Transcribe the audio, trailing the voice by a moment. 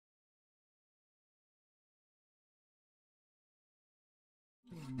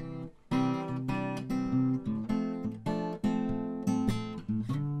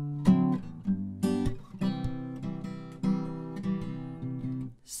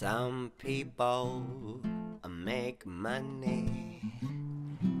Some people make money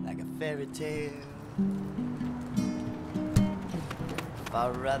like a fairy tale.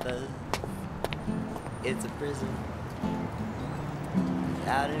 For others, it's a prison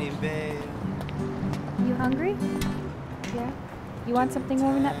without any bail. You hungry? Yeah? You want something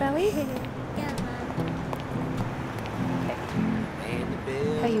warm in that belly? Yeah, Mom.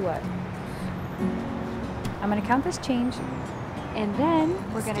 Okay. Tell you what. I'm gonna count this change, and then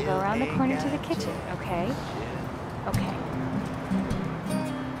we're gonna go around the corner to the kitchen, okay? Okay.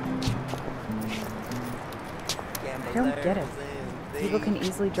 I don't get it. People can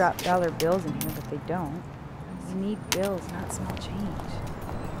easily drop dollar bills in here, but they don't. You need bills, not small change.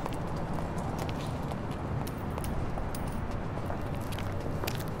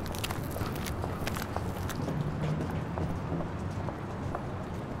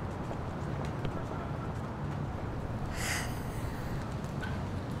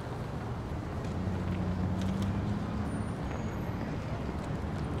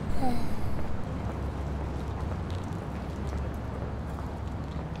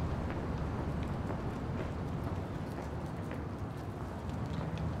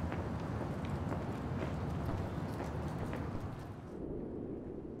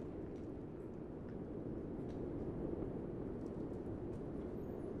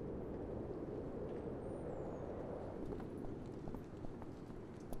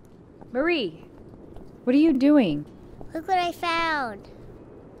 Marie, what are you doing? Look what I found.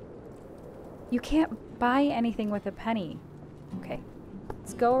 You can't buy anything with a penny. Okay,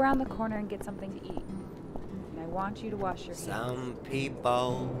 let's go around the corner and get something to eat. And I want you to wash your hands. Some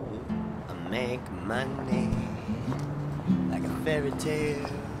people make money like a fairy tale.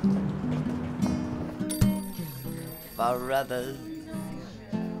 For others,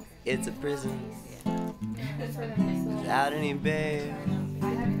 it's a prison without any bail.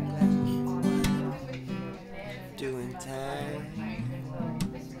 Doing time,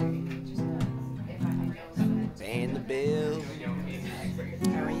 paying the bill.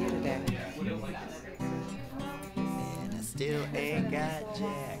 How are you today? And I still ain't got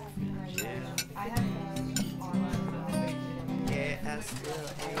jack from jail. Yeah, I still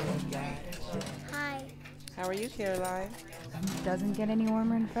ain't got jack. Hi. How are you, Caroline? Doesn't get any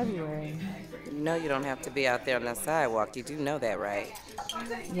warmer in February. You know you don't have to be out there on the sidewalk. You do know that, right?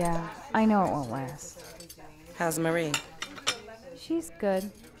 Yeah, I know it won't last. How's Marie? She's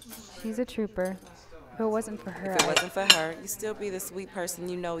good. She's a trooper. If it wasn't for her, If it wasn't for her, you'd still be the sweet person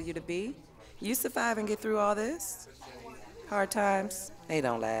you know you to be. You survive and get through all this. Hard times, they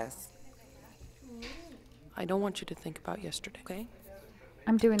don't last. I don't want you to think about yesterday, okay?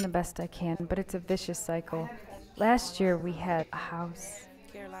 I'm doing the best I can, but it's a vicious cycle. Last year we had a house.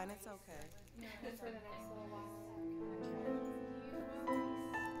 Caroline, it's okay.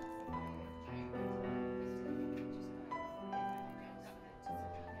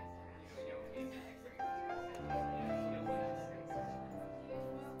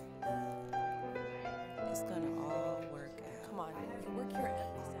 It's gonna all work out. Come on, you work your ass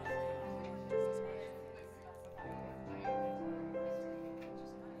off.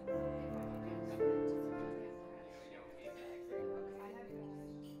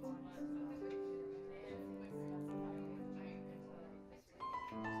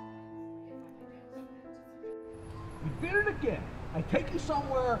 You did it again. I take you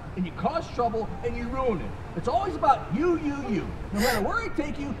somewhere and you cause trouble and you ruin it. It's always about you. No matter where I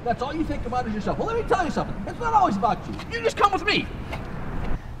take you, that's all you think about is yourself. Well, let me tell you something. It's not always about you. You just come with me.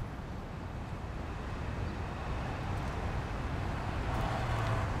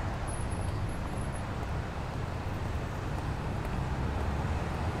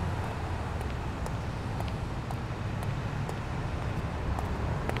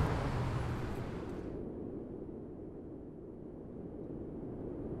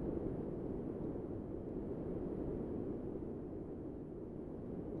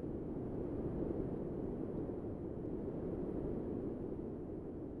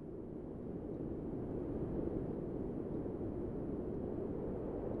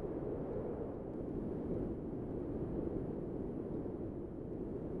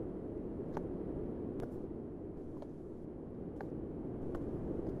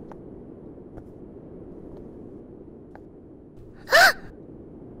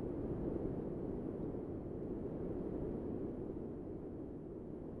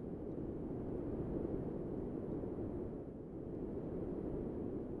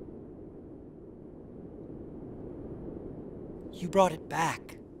 You brought it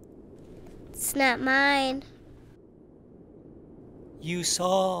back. It's not mine. You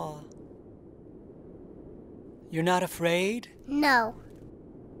saw. You're not afraid? No.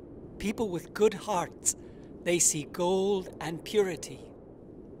 People with good hearts, they see gold and purity.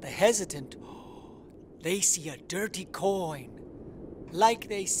 The hesitant, they see a dirty coin, like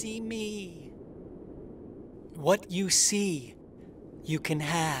they see me. What you see, you can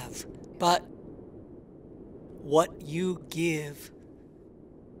have, but what you give,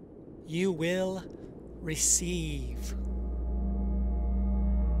 you will receive.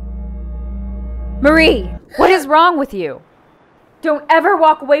 Marie, what is wrong with you? Don't ever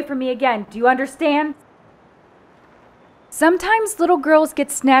walk away from me again. Do you understand? Sometimes little girls get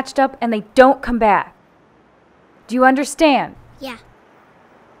snatched up and they don't come back. Do you understand? Yeah.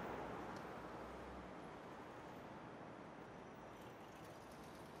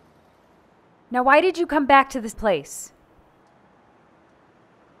 Now, why did you come back to this place?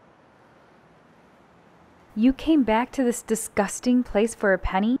 You came back to this disgusting place for a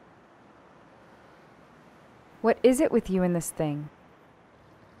penny? What is it with you in this thing?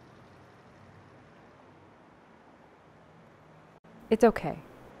 It's okay.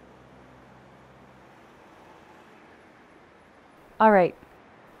 All right,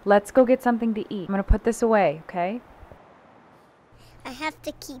 let's go get something to eat. I'm gonna put this away, okay? I have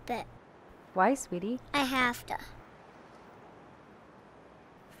to keep it. Why, sweetie? I have to.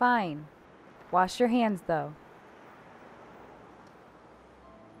 Fine. Wash your hands, though.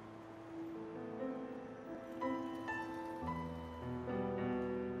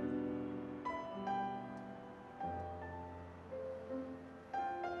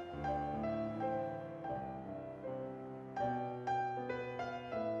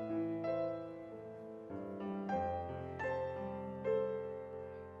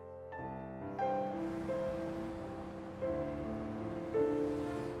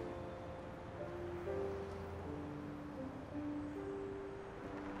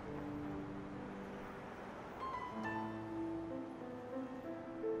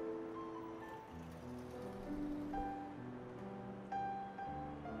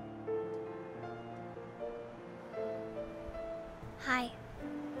 Hi.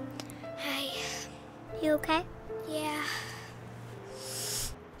 Hi. You okay? Yeah.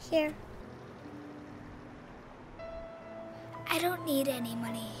 Here. I don't need any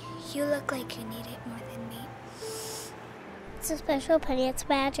money. You look like you need it more than me. It's a special penny. It's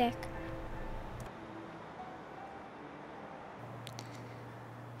magic.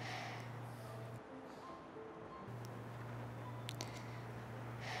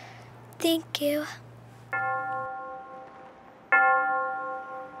 Thank you.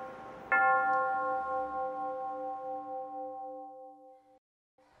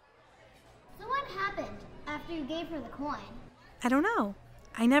 So what happened after you gave her the coin? I don't know.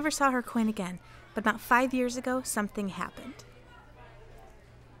 I never saw her coin again, but about 5 years ago, something happened.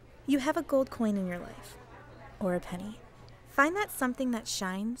 You have a gold coin in your life, or a penny. Find that something that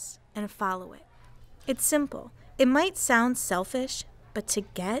shines and follow it. It's simple. It might sound selfish, but to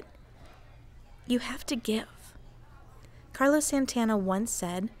get, you have to give. Carlos Santana once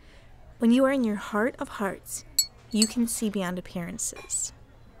said, "When you are in your heart of hearts, you can see beyond appearances."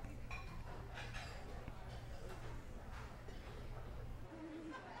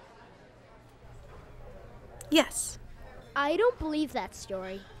 Yes. I don't believe that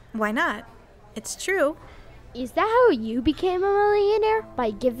story. Why not? It's true. Is that how you became a millionaire?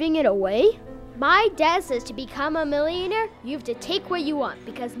 By giving it away? My dad says to become a millionaire, you have to take what you want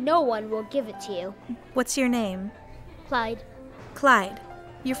because no one will give it to you. What's your name? Clyde. Clyde.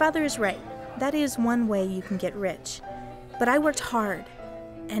 Your father is right. That is one way you can get rich. But I worked hard,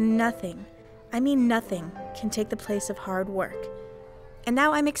 and nothing, I mean nothing, can take the place of hard work. And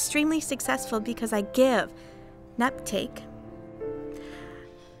now I'm extremely successful because I give, not take.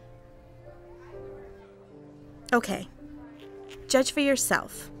 Okay, judge for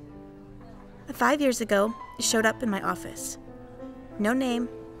yourself. 5 years ago, it showed up in my office. No name,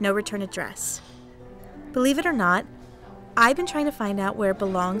 no return address. Believe it or not, I've been trying to find out where it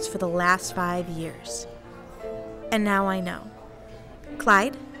belongs for the last 5 years. And now I know.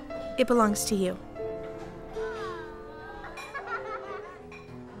 Clyde, it belongs to you.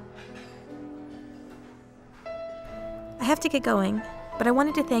 I have to get going, but I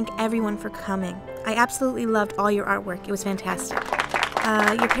wanted to thank everyone for coming. I absolutely loved all your artwork. It was fantastic.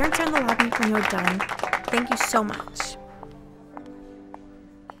 Your parents are in the lobby when you're done. Thank you so much.